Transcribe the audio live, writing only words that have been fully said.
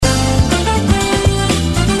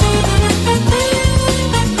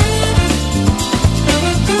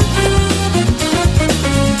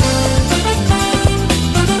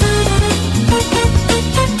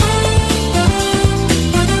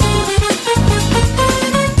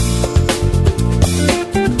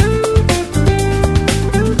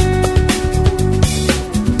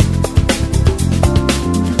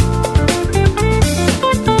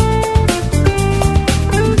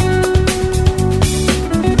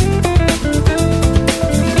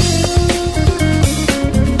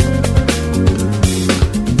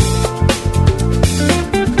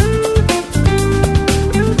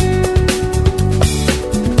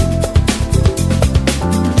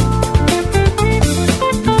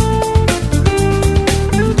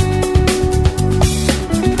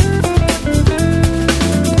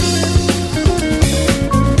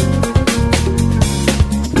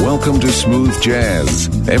smooth jazz.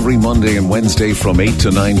 Every Monday and Wednesday from 8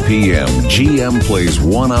 to 9 p.m., GM plays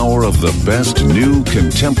 1 hour of the best new,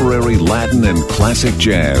 contemporary, Latin, and classic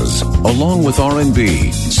jazz, along with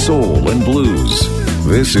R&B, soul, and blues.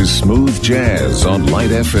 This is Smooth Jazz on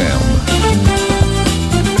Light FM.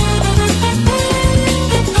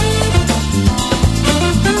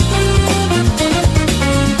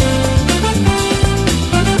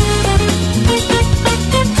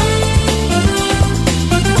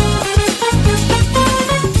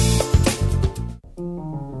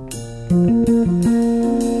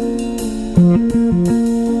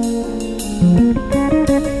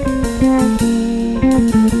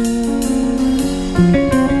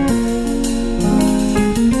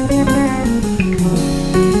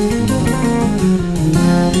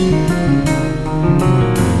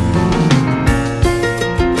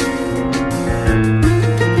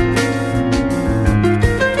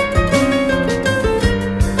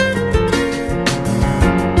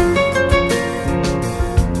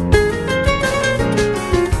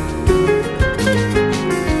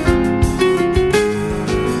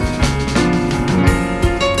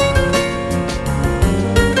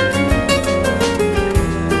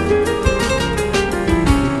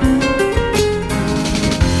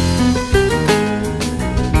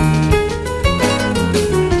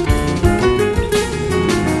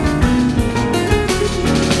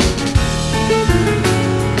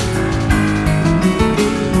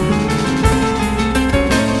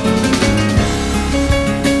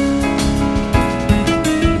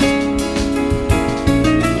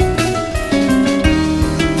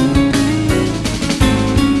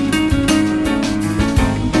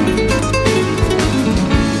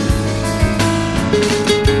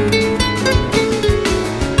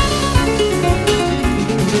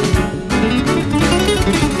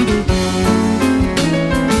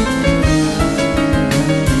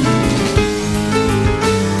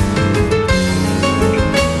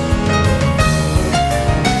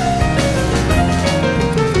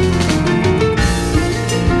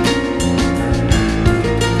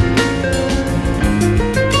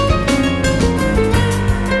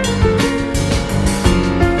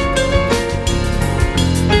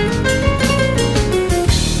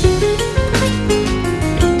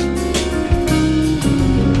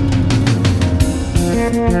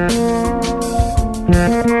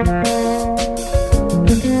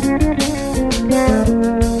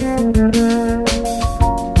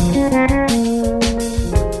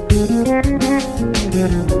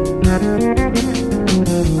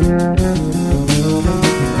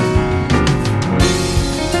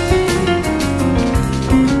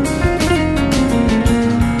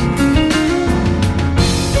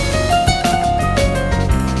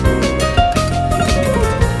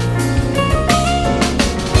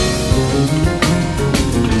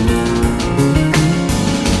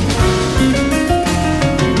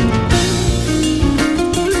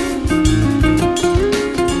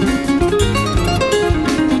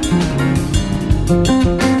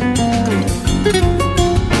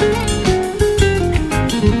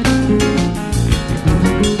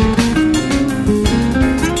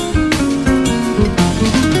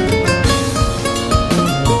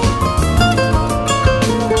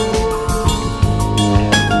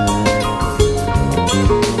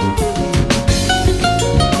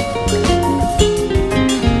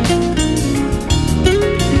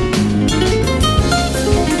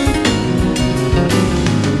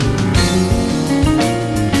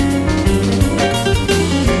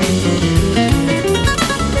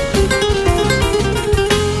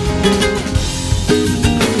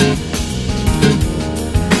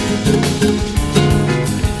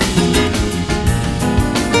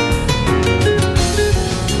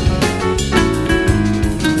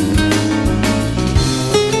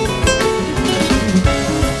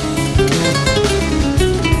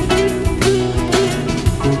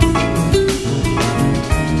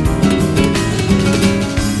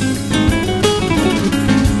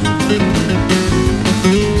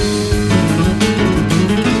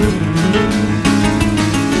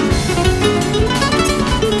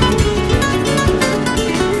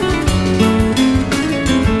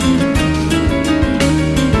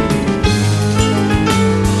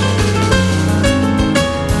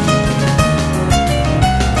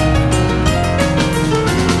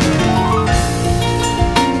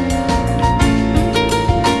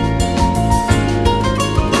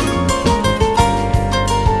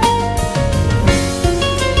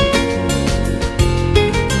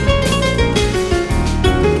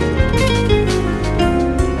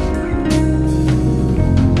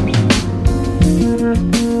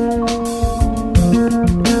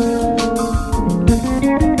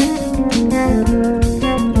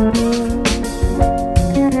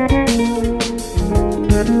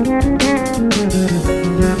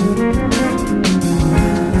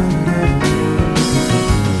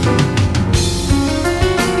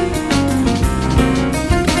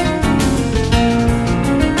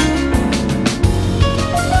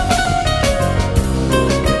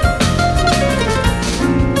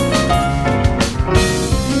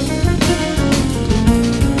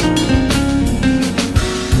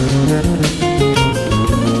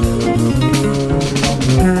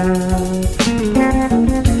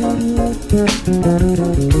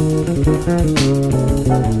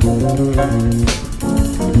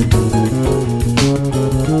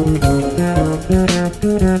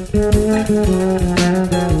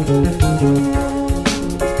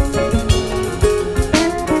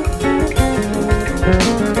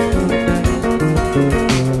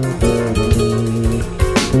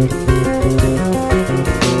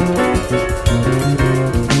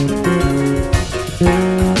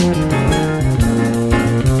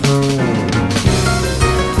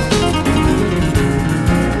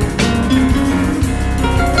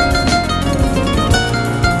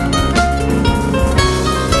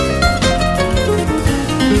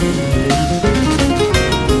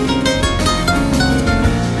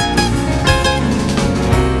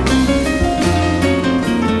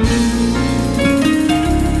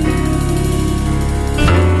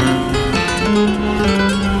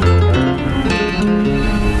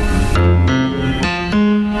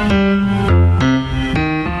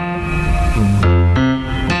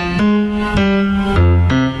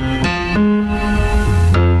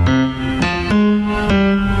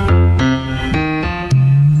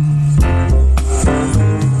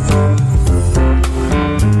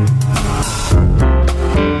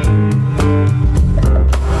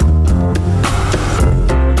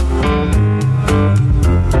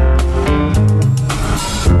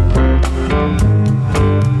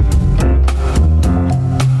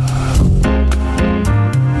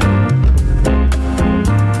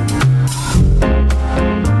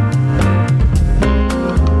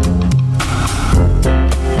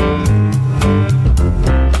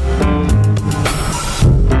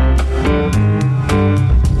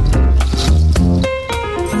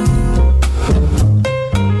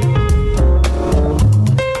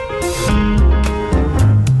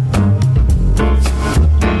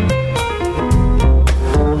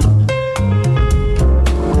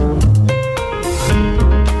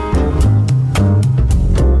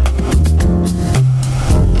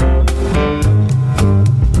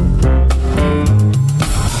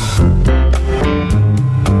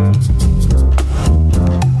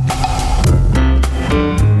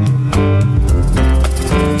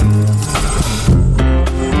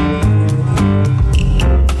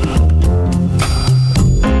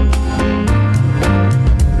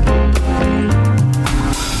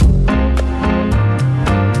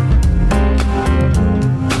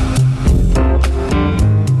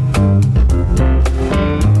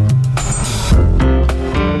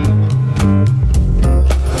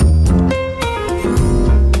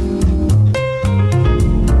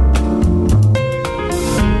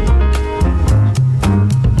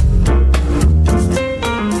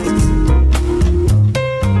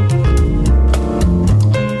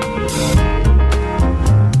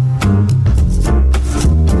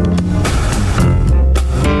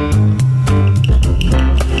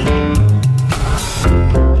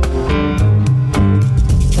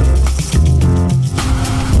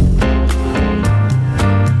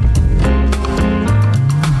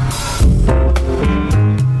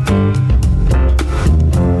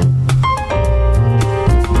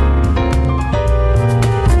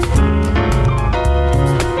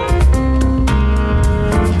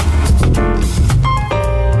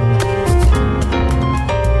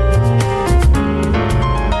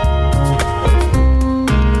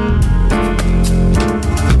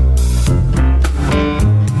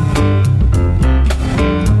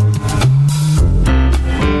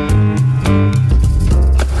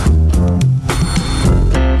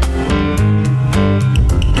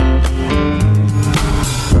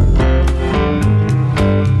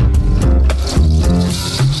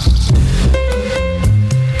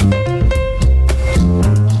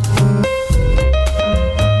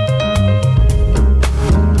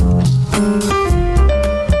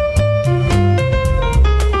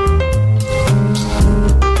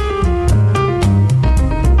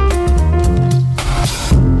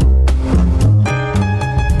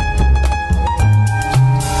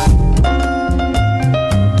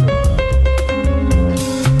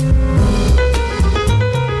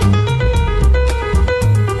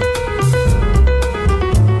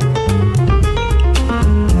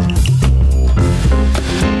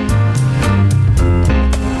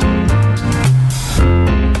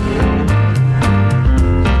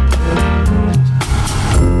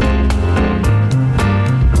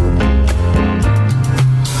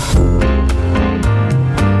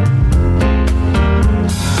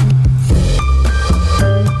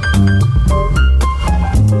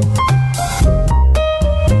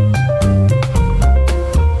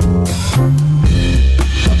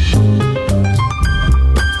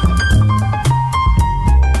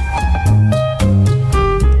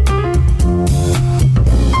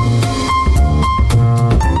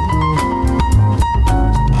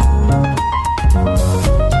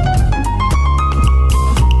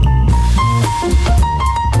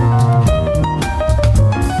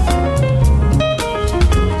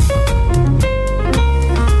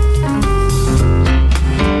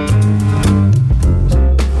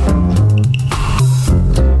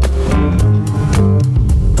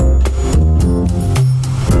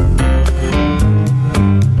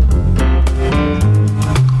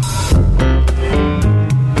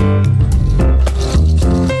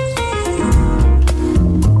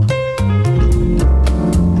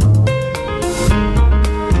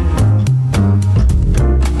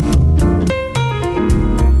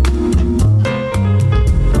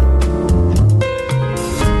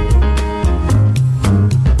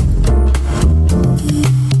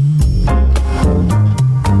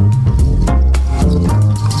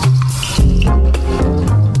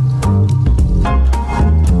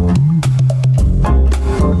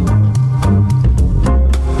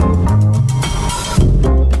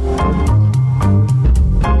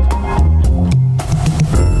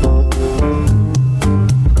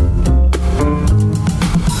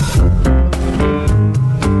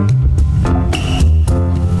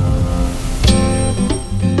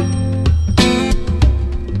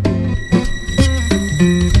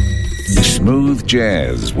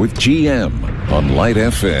 Jazz with GM on Light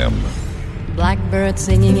FM. Blackbird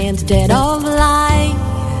singing in the dead of life.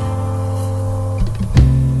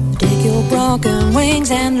 Take your broken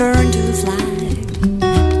wings and learn to fly.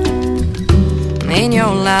 In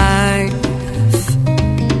your life,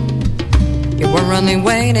 you were only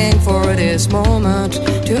waiting for this moment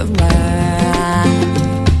to arise.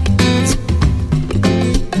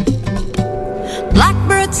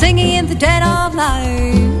 Blackbird singing in the dead of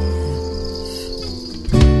life.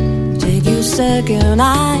 Take your second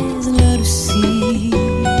eyes and let us see.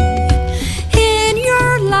 In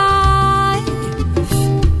your life,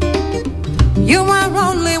 you were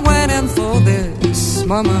only waiting for this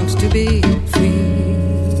moment to be free.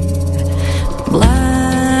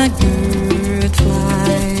 Blackbird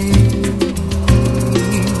fly.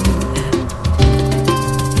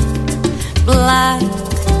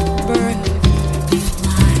 Blackbird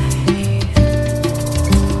fly.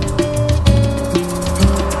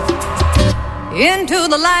 Into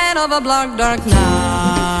the light of a black dark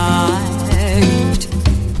night.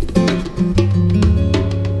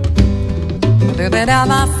 Do that on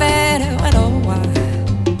my fade went over.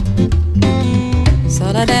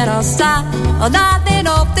 So that I'll stop. Nothing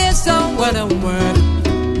of this song when I word.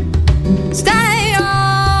 Stay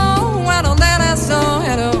on when I let it so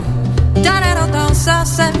you know. Da-da-da-da,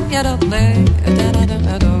 sa-sa, ya-da-da,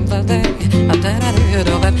 da-da-da-da-da-da,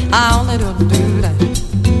 I'll let you do that.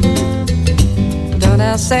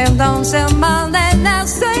 Don't say, don't say, man, then I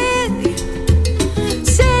say.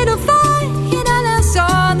 Say the fire, you know, that's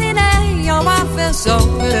all in a your wife is so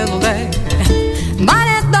little day. But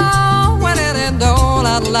it don't, when it don't,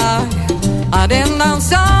 I'd lie. I didn't know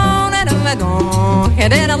so, and I don't.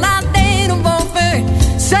 And then I lied, they don't vote for.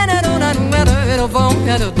 Said I don't know whether it'll vote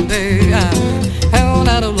today. Held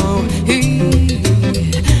out alone.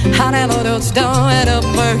 I never do stone it up,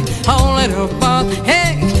 hold it up,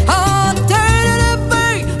 hey, on the turn it up,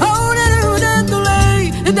 hold it up,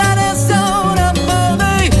 delay. That is so up for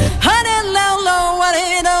me. Honey, low, low, what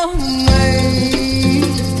it on me.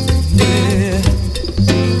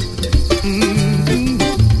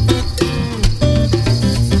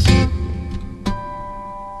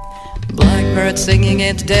 Blackbird singing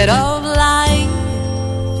into dead of light.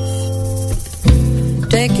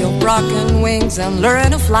 Take your broken wings and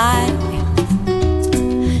learn to fly.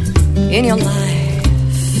 In your life,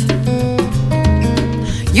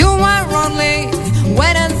 you were only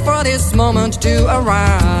waiting for this moment to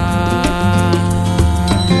arise.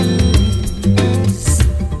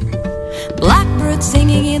 Blackbird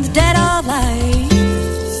singing in the dead of light.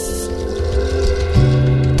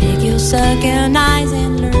 Take your second eyes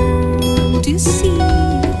and learn to see.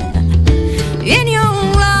 In your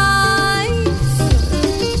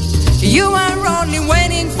you are only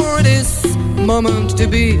waiting for this moment to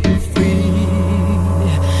be free.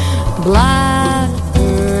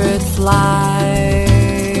 Blackbird fly.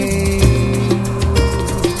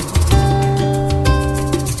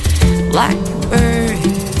 Blackbird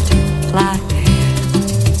fly.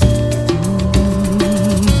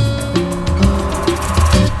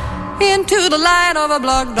 Into the light of a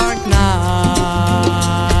black dark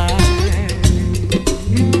night.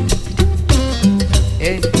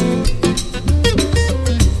 Hey.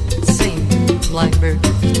 Blackbird.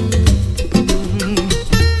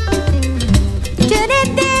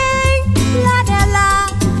 La la la,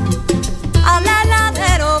 la la la, la la la,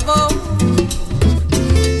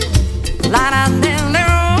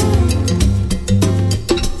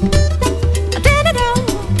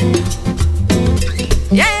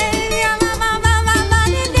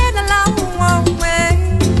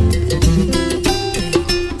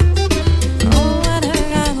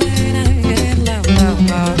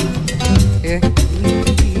 yeah. Yeah.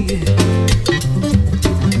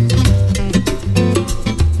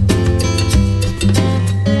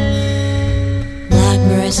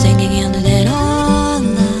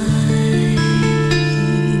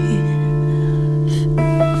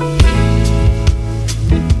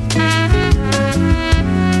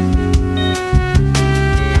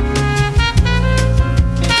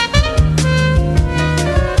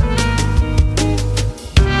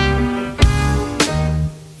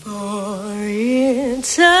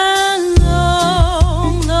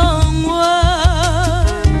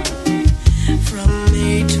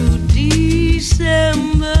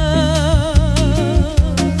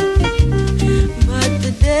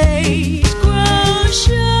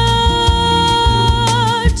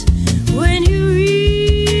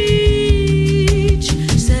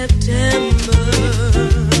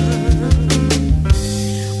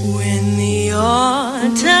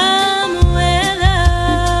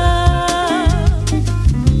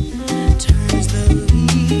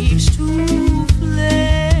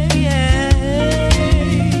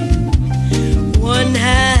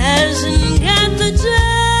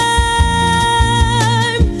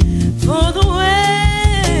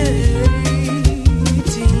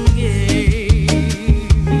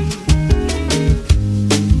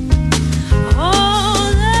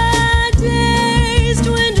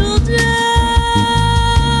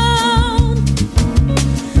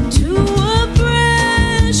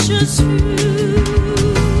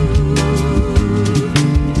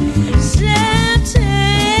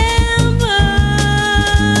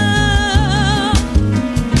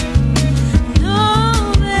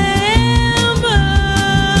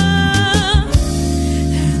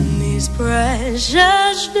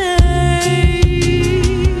 precious days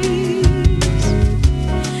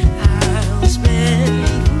I'll spend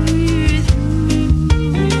with you,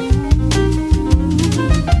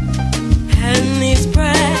 and these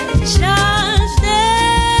precious days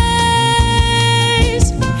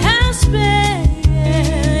I'll spend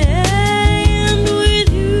with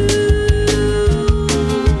you.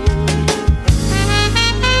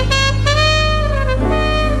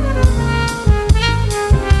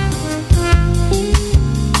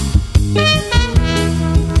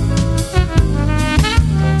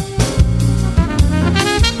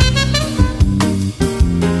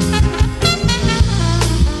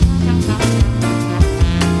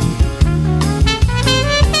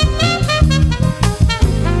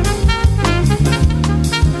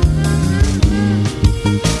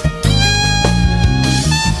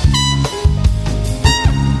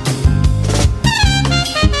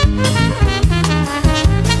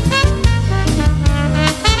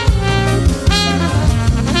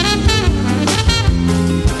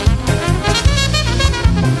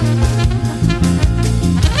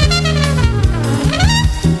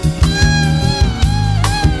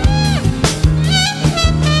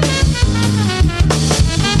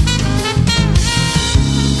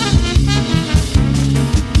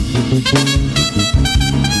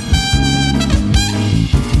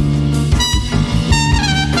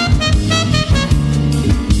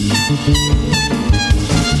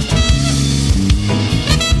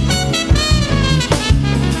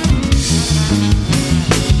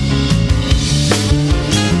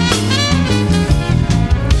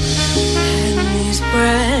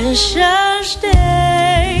 Precious days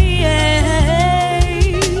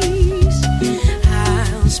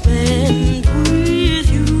I'll spend with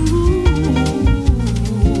you,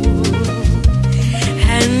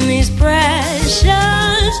 and these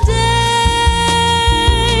precious days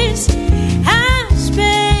I'll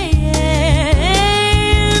spend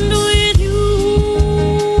with you,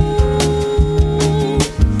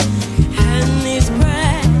 and these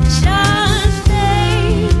precious days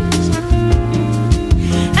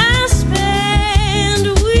I'll spend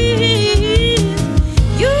with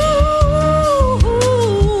you,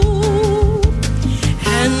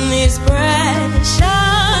 and these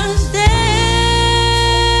precious days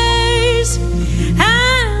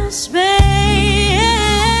I'll spend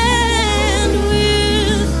with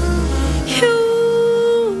you.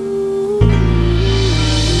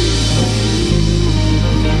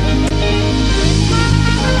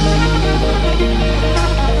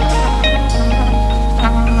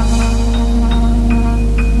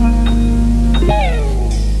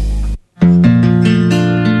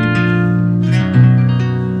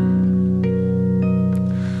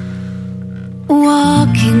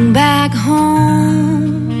 Walking back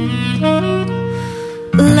home,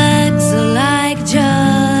 legs are like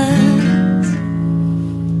jars.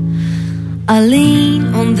 I lean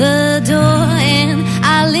on the door and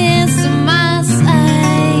I listen my side.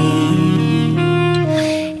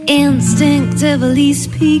 Instinctively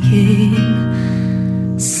speaking,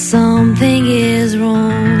 something is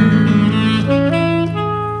wrong.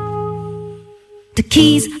 The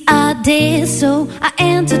keys are dead, so I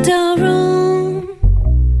entered the room.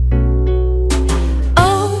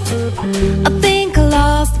 Oh, I think I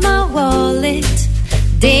lost my wallet.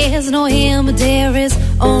 There's no him, but there is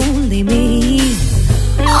only me.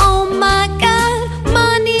 Oh my God,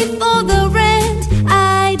 money for the rent,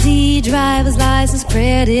 ID, driver's license,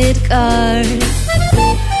 credit card.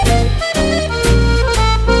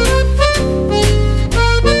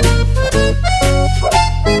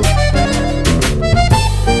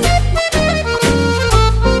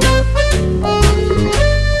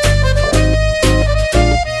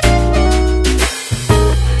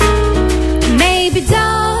 Maybe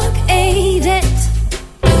dog ate it,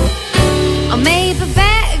 or maybe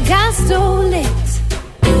bag I stole it,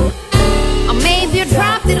 or maybe I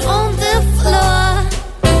dropped it on the floor,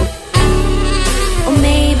 or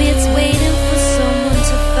maybe it's waiting for someone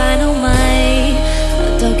to find all my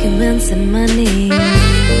documents and money.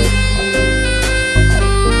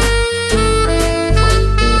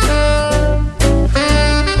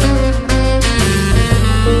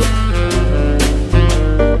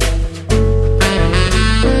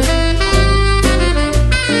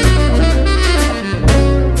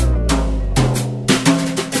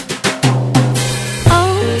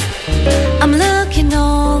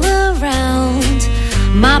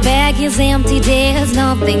 Is empty, there's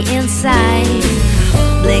nothing inside.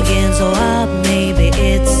 Blinking so up, maybe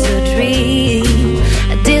it's a dream.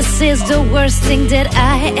 This is the worst thing that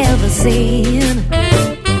I ever seen.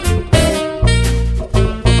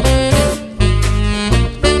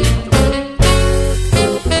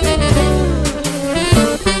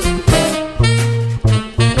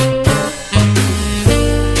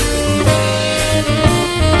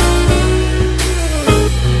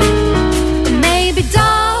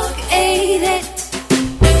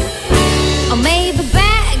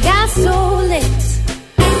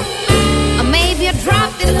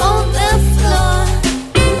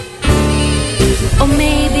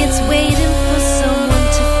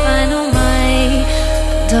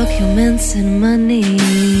 documents and money.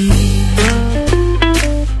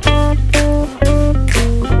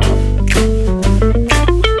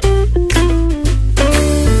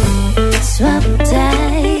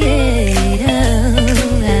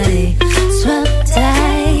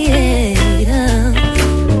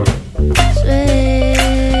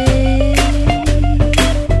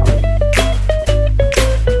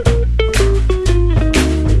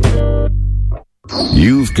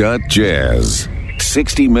 You've got jazz.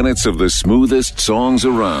 60 minutes of the smoothest songs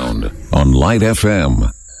around on Light FM.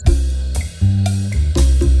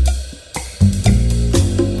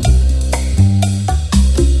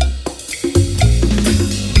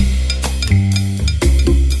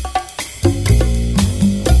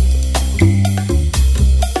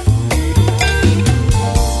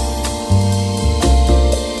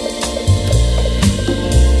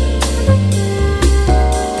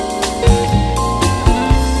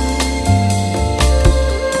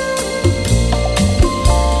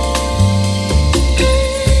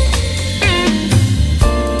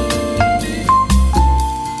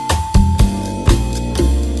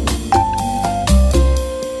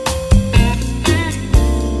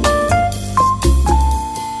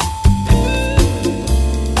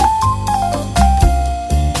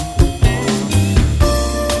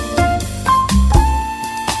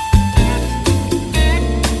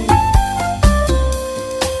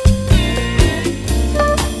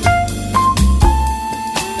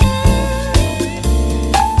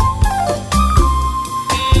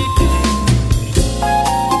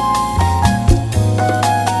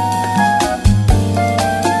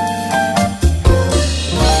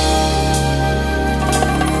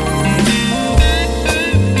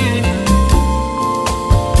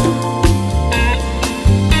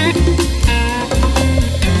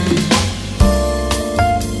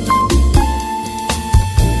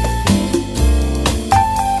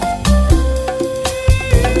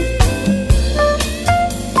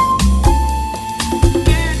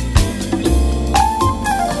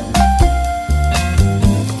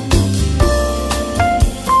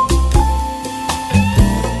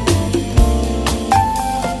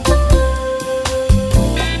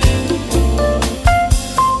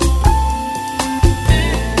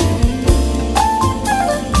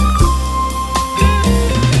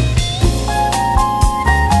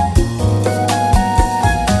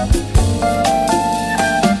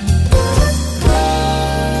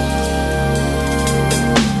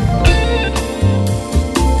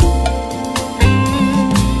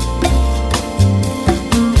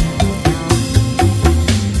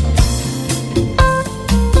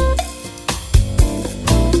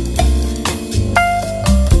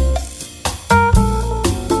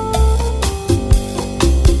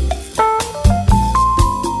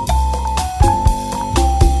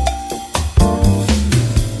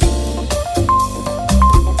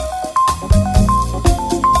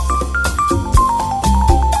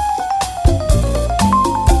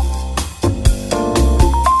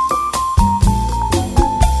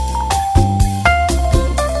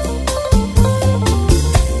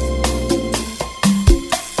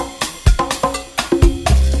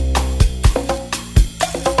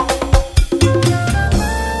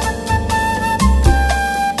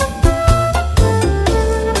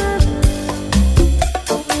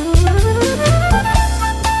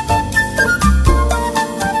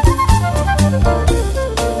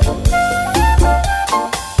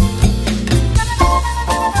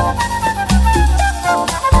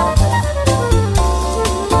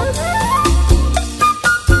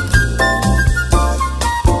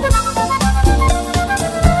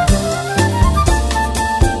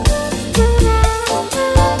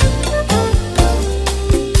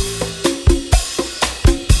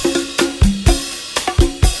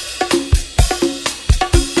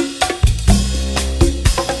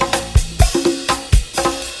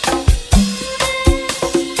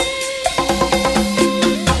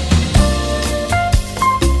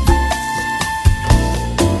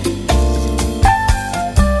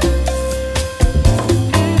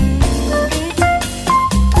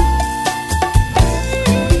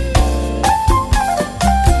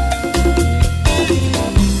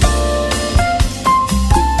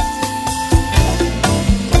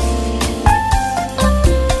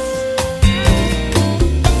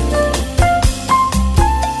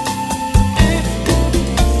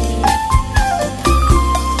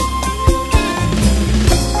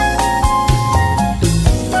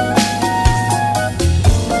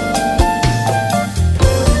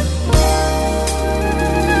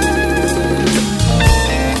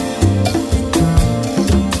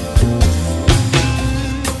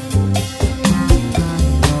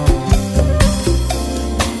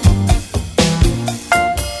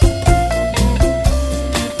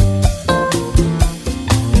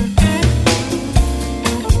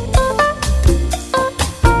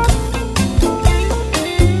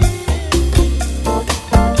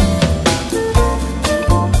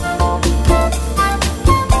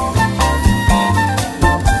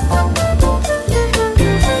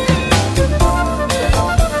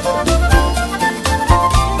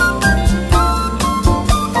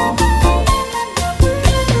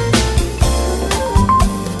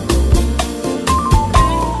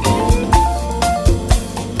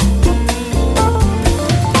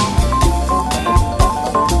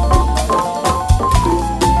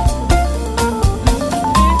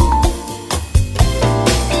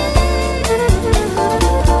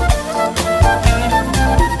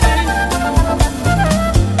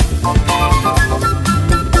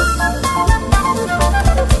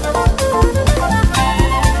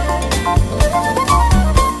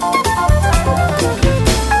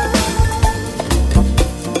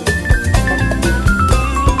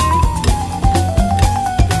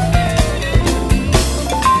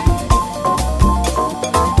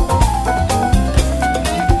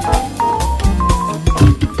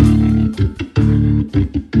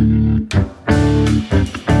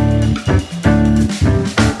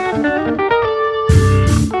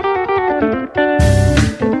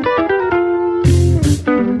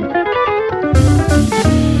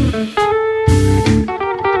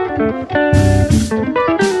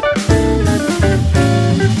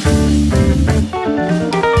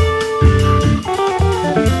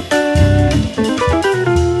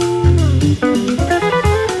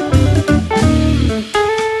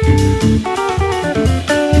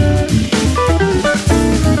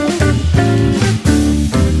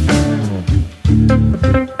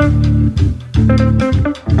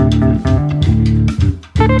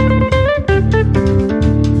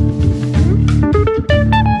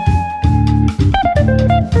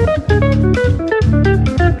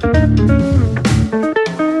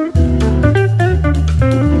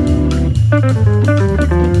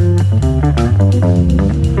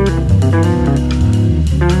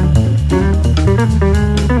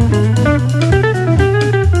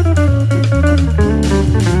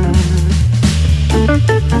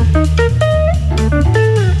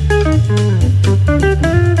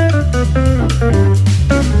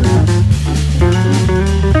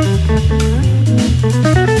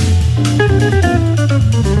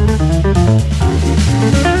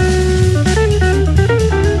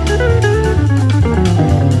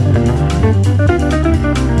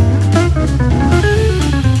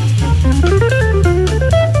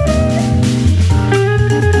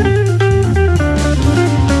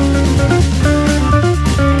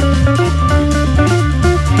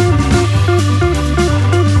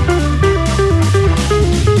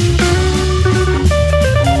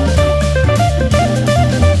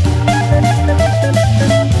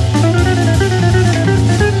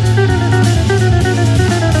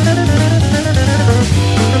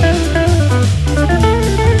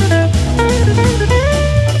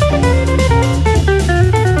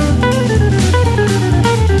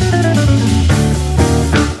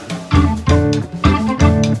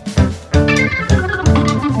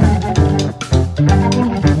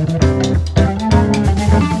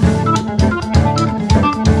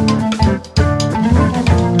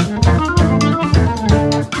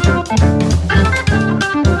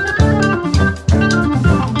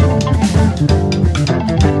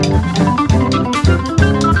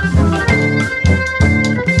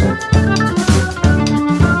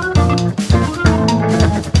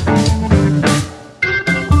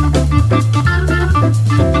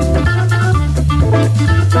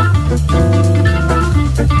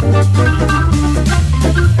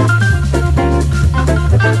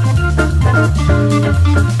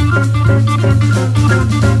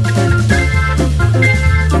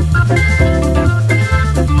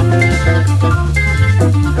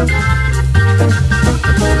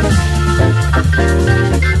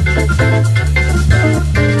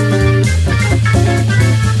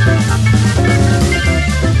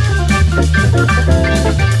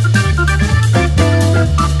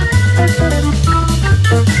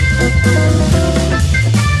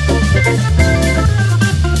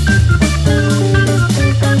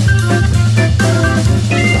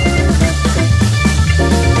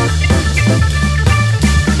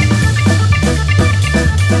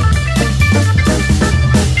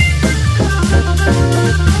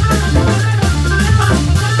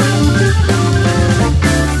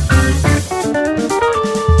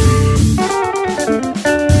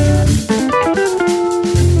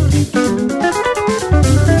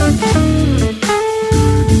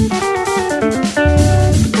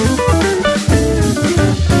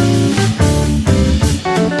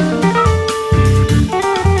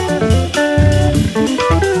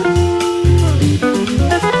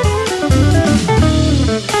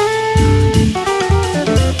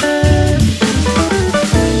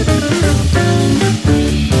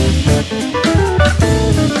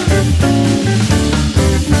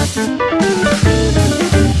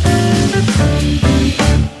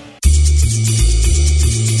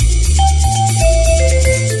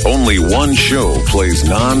 Only one show plays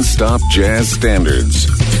non-stop jazz standards.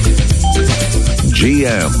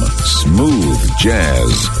 GM Smooth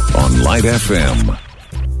Jazz on Light FM.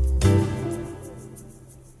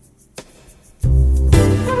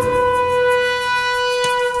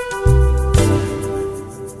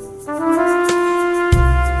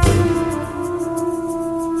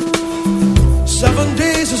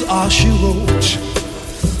 All she wrote,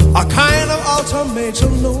 a kind of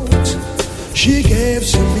ultimatum note she gave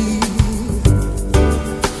to me,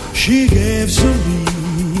 she gave to me.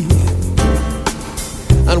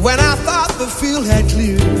 And when I thought the field had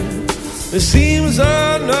cleared, it seems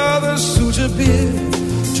another suitor bid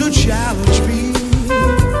to challenge me.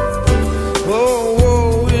 Oh,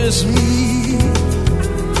 woe is me.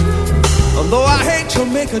 And though I hate to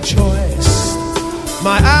make a choice,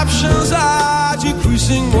 my options are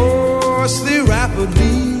decreasing mostly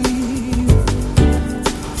rapidly.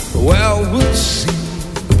 Well, we'll see.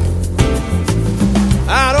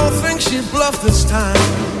 I don't think she bluffed this time.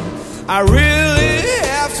 I really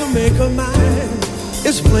have to make her mine.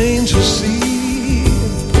 It's plain to see.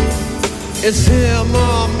 It's him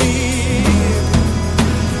or me.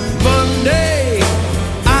 Monday,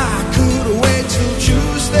 I could wait till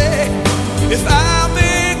Tuesday if I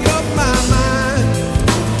make up my mind.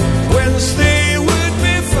 Wednesday would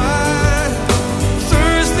be fine.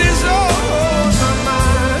 Thursday's on my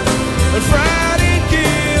mind. And Friday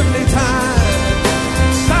give me time.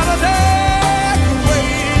 Saturday I could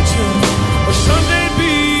wait till, or Sunday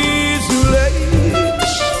be too late.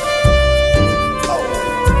 Oh.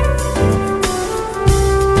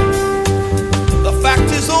 The fact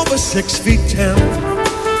is over 6'10"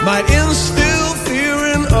 might instill fear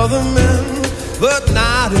in other men, but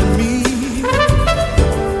not in me.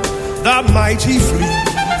 The mighty flea.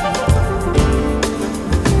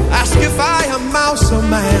 Ask if I am mouse or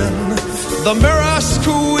man. The mirror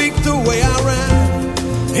squeaked the way I ran.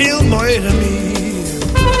 He'll murder me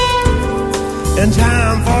in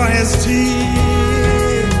time for his tea.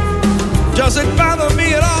 Does it bother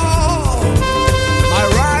me at all? My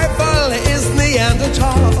rival is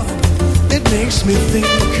Neanderthal. It makes me think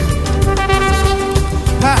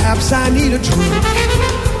perhaps I need a drink.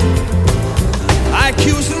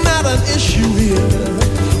 IQ's not an issue here.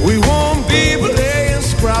 We won't be playing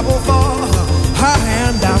Scrabble for her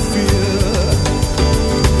hand, I fear.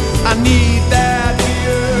 I need that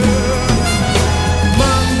here.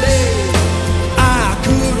 Monday, I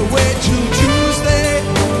could wait till Tuesday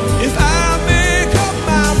if I make up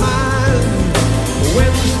my mind.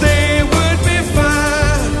 Wednesday would be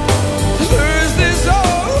fine. Thursday's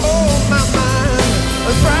on my mind.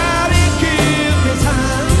 And Friday give me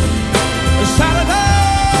time. And Saturday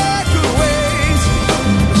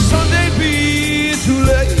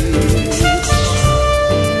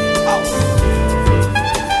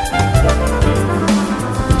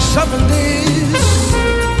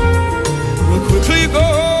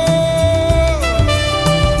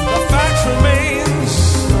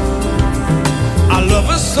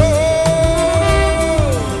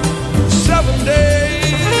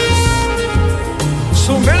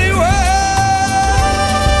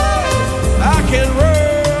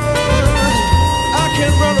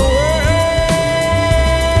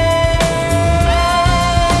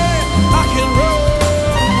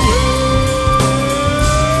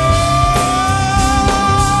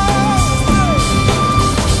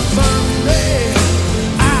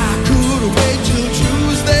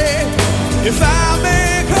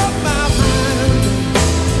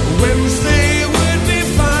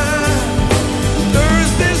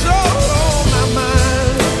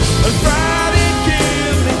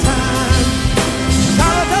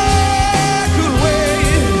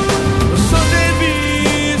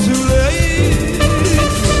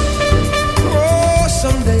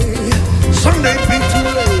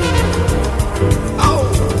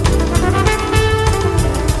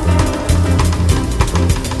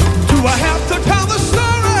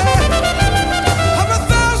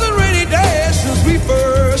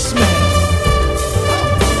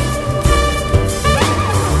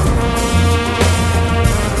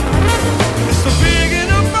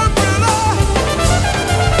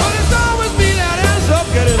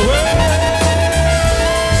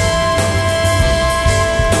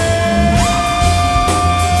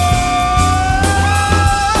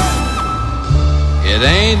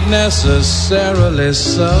necessarily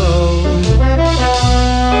so.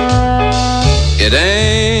 It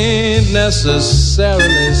ain't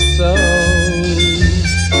necessarily so.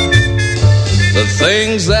 The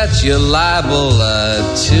things that you're liable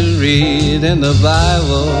to read in the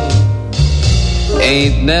Bible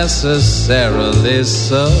ain't necessarily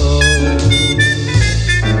so.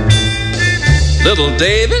 Little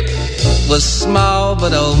David was small,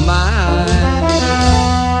 but oh my.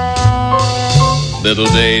 Little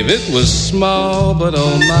David was small, but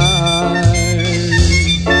oh my.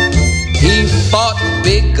 He fought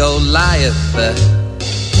big Goliath,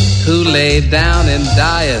 who lay down and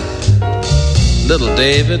died. Little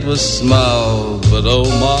David was small, but oh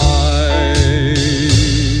my.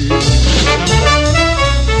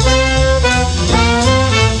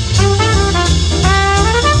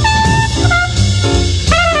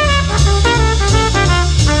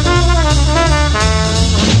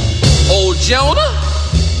 Old Jonah,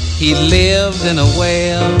 he lived in a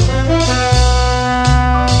well.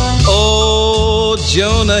 Oh,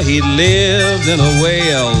 Jonah, he lived in a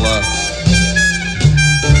well.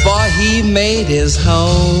 For he made his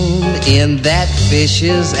home in that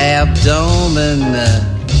fish's abdomen.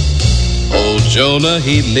 Oh, Jonah,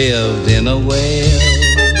 he lived in a well.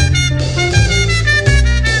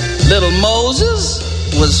 Little Moses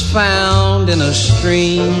was found in a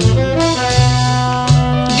stream.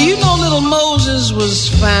 Do you know little Moses was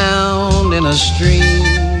found in a stream?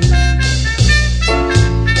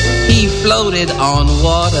 He floated on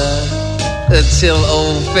water until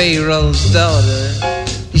old Pharaoh's daughter,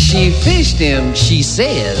 she fished him, she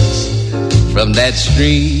says, from that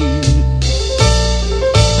stream.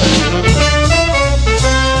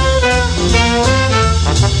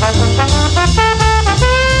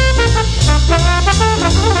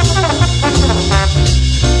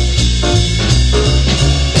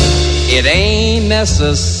 It ain't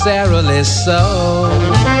necessarily so.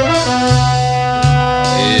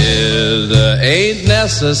 It ain't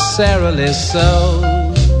necessarily so.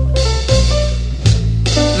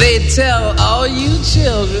 They tell all you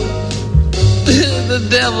children the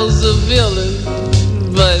devil's a villain,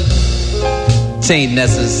 but t'ain't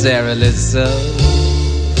necessarily so.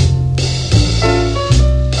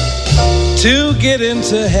 To get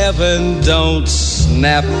into heaven, don't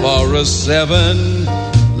snap for a 7.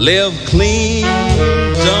 Live clean,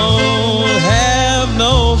 don't have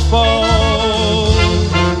no fault.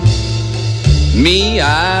 Me,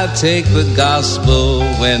 I take the gospel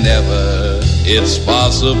whenever it's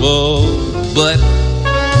possible, but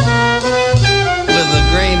with a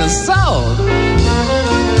grain of salt.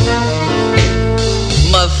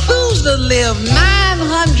 Methuselah lived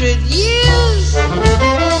 900 years.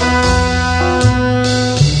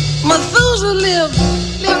 Methuselah lived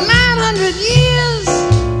 900 years.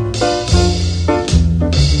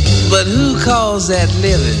 But who calls that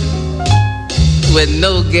living when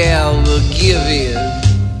no gal will give in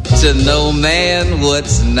to no man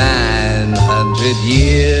what's 900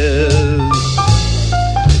 years?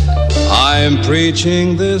 I'm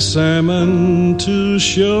preaching this sermon to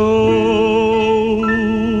show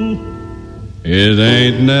it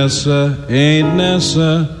ain't necessarily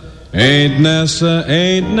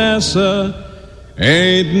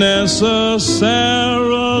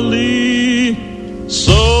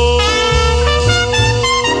so.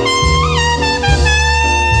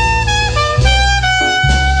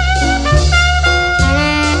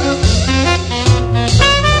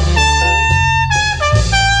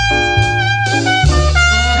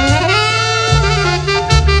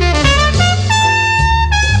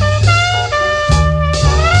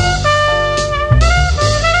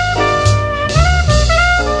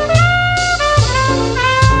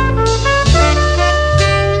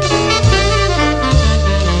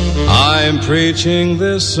 Preaching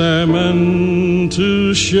this sermon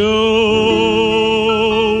to show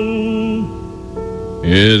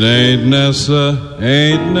it ain't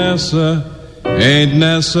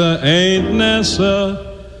necessarily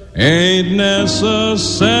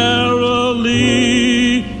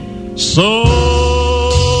so.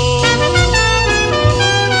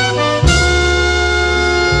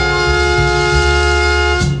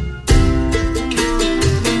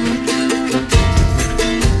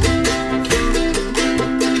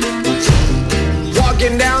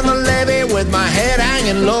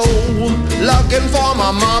 Low, looking for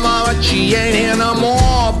my mama, but she ain't here no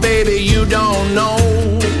more. Baby, you don't know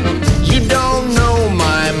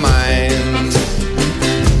my mind.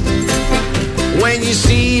 When you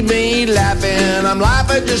see me laughing, I'm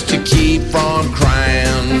laughing just to keep from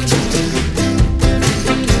crying.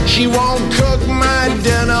 She won't cook my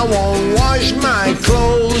dinner, won't wash my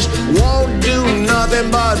clothes, won't do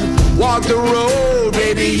nothing but walk the road.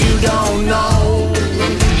 Baby, you don't know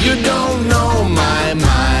my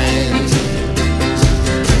mind.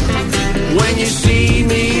 When you see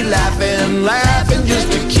me laughing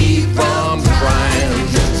just to keep from crying.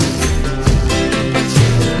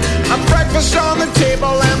 A breakfast on the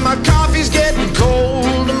table and my coffee's getting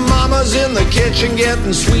cold. Mama's in the kitchen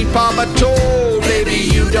getting sweet Papa told. Baby,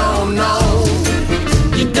 you don't know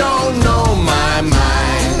my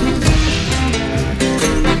mind.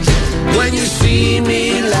 When you see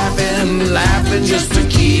me laughing just to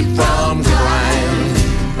keep from crying.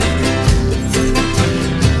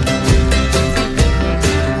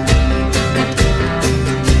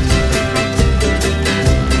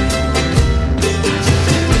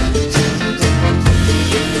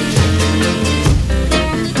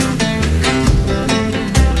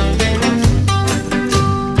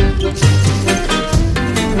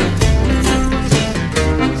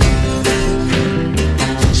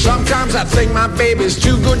 I think my baby's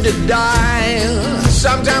too good to die.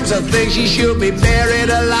 Sometimes I think she should be buried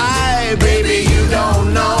alive. Baby, you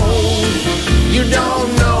don't know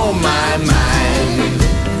my mind.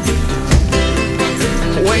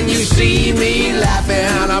 When you see me laughing,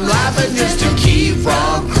 I'm laughing just to keep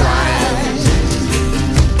from crying.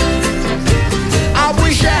 I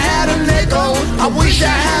wish I had a nickel, I wish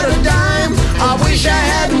I had a dime, I wish I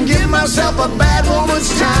hadn't given myself a bad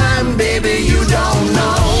woman's time. Baby, you don't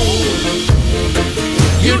know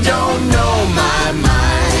my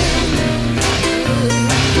mind.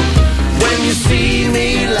 When you see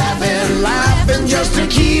me laughing just to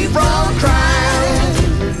keep from crying.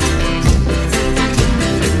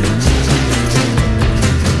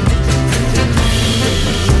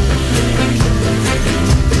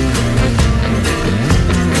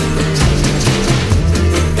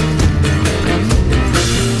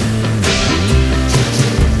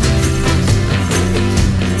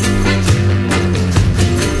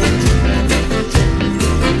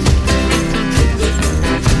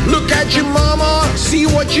 Your mama, see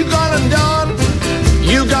what you gone and done.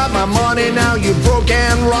 You got my money, now you broke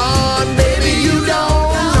and run. Baby, you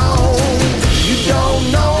don't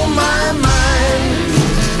know my mind.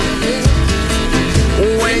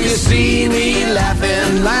 When you see me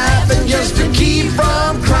laughing just to keep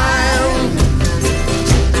from crying.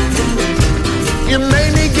 You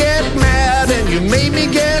made me get mad and you made me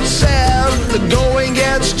get sad. The going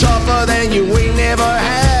gets tougher than you ain't never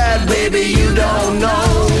had. Baby, you don't know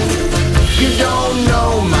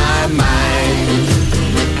my mind.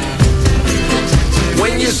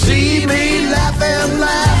 When you see me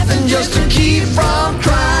laughing just to keep from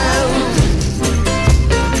crying.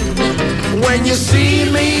 When you see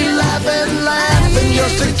me laughing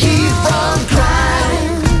just to keep from crying.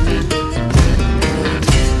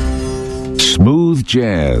 Smooth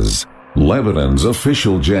Jazz, Lebanon's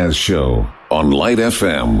official jazz show on Light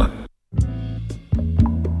FM.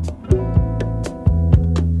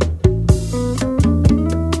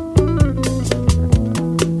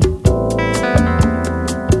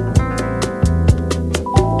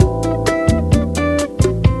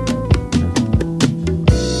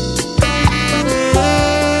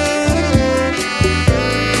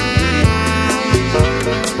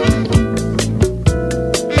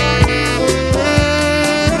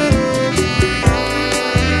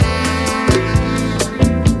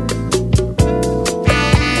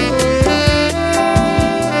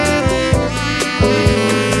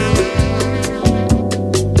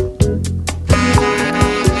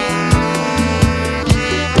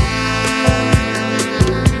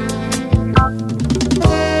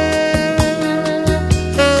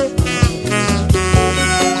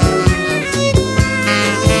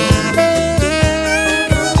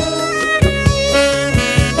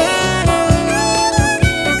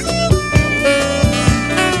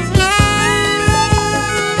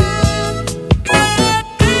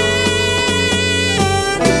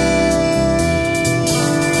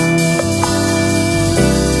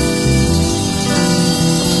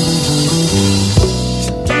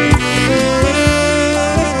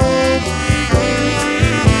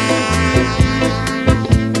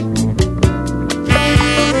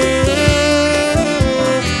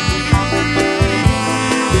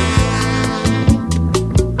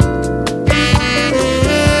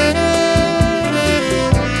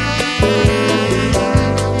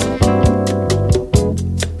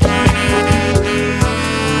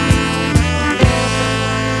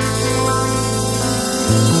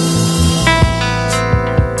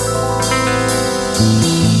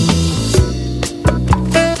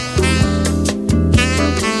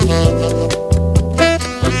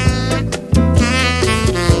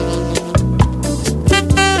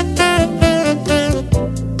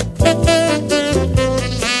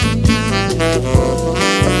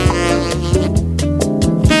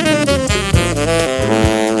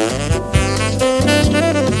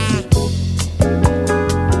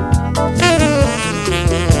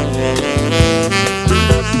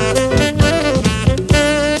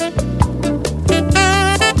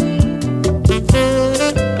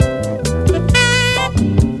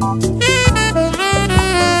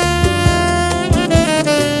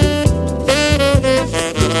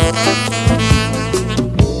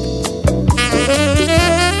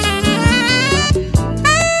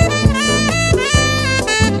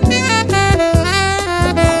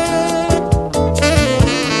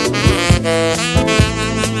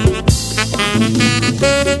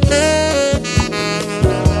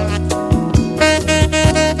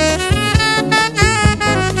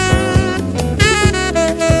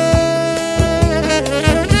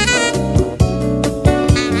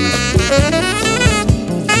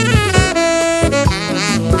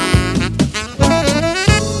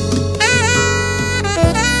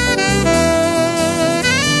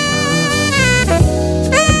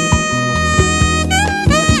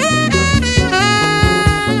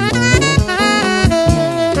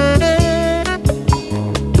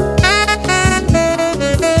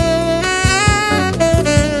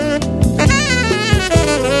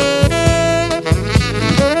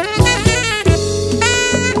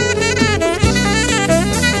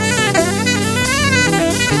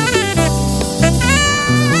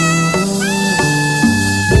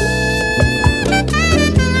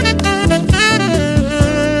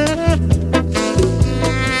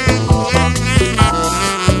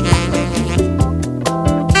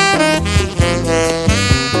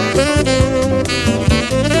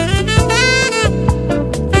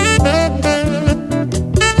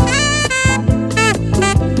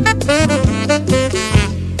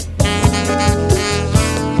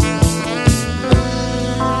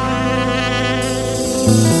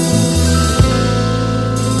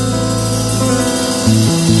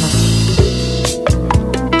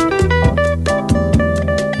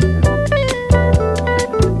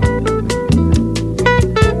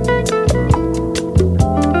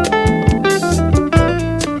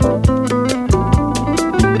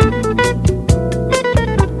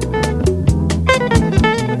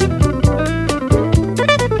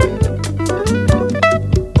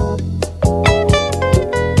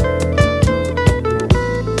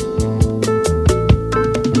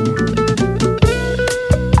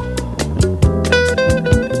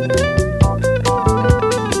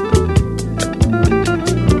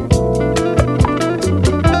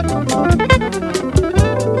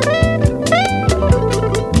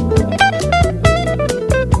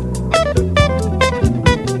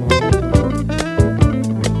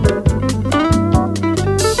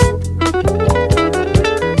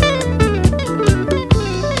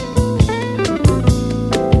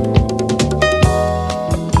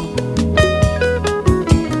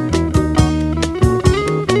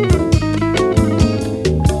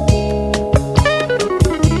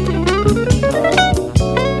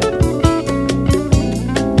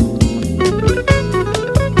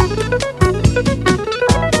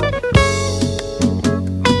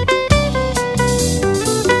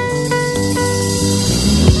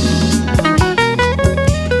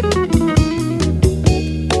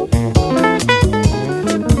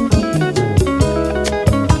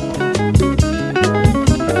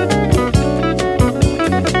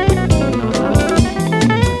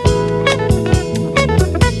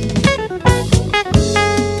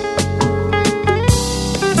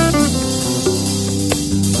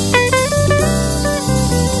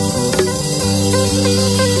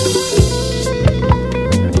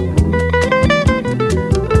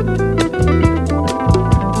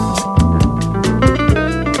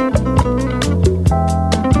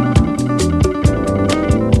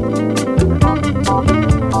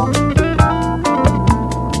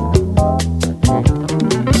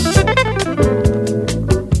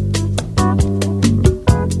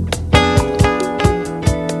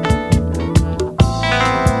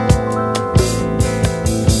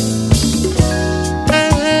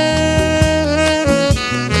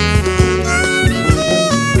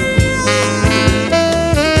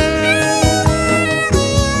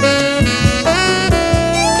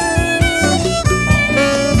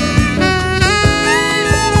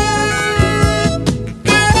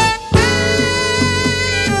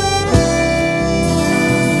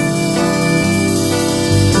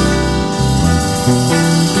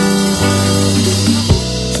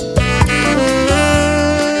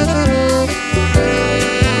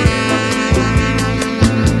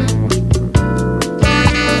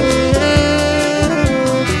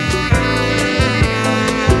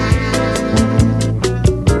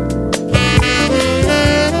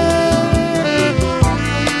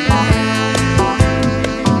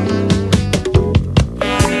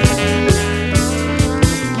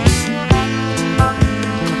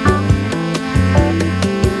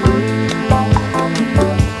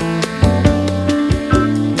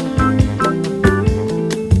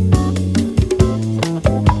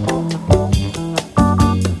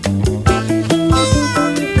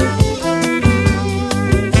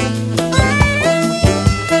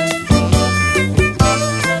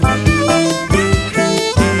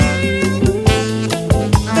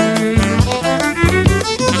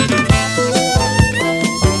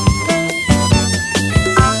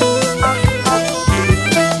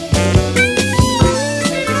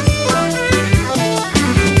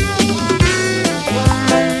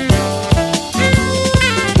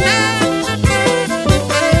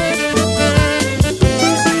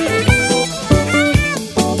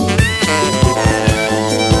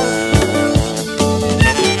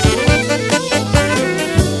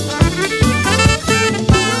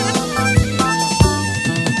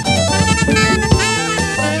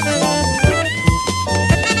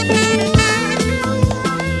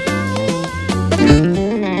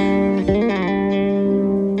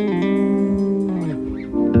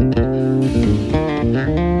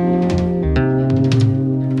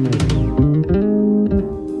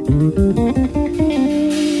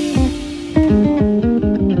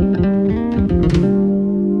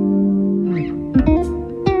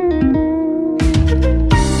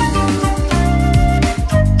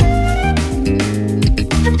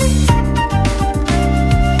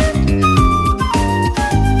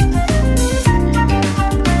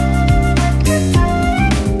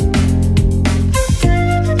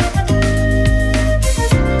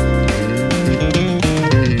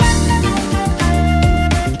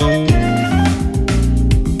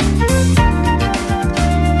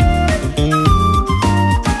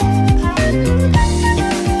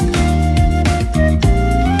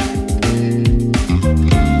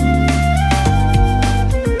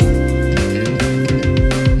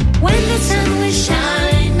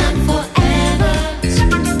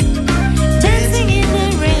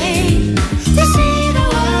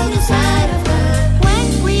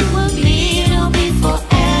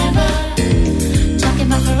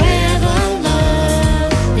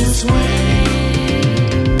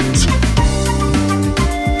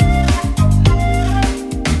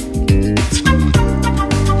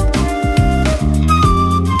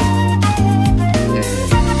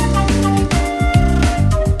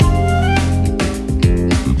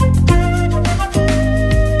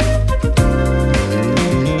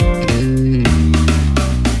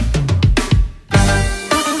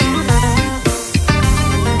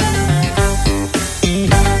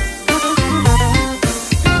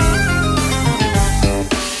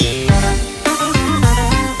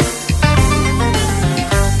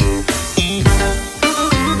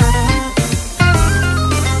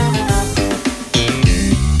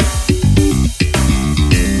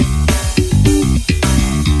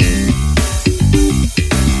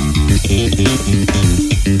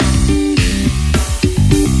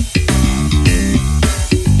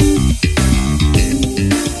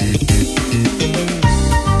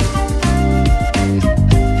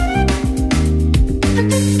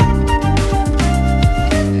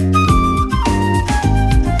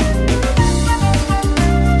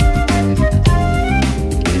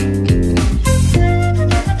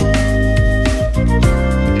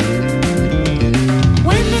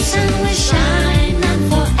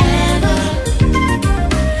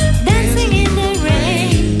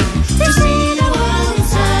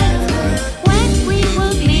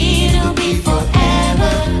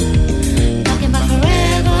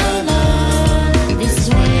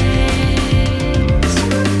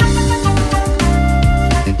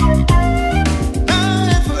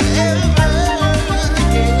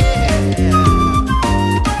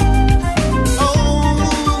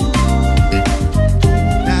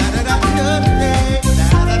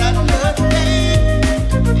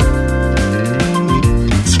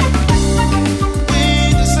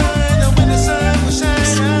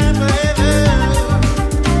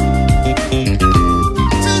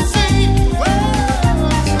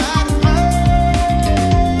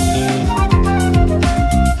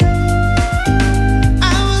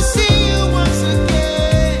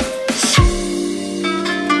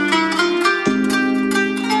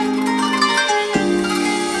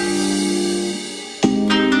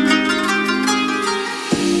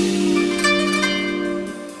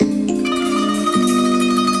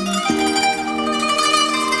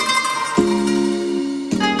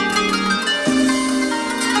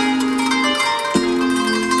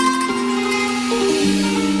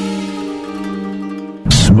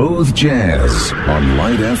 Smooth Jazz on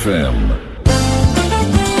Light FM.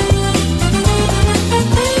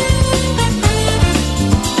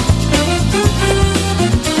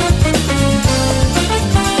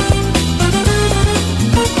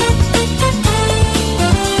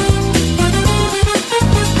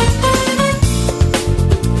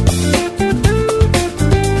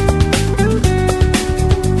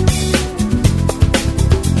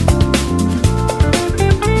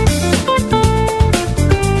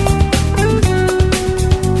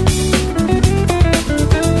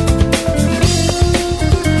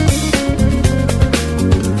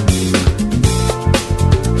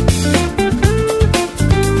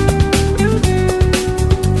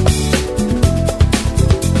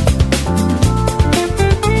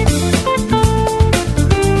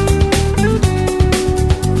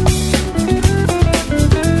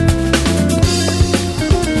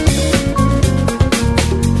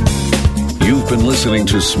 Listening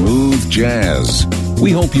to Smooth Jazz.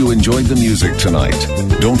 We hope you enjoyed the music tonight.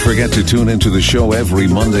 Don't forget to tune into the show every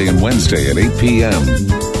Monday and Wednesday at 8 p.m.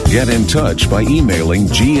 Get in touch by emailing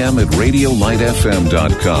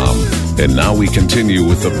gm@radiolightfm.com. And now we continue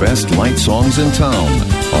with the best light songs in town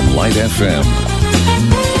on Light FM.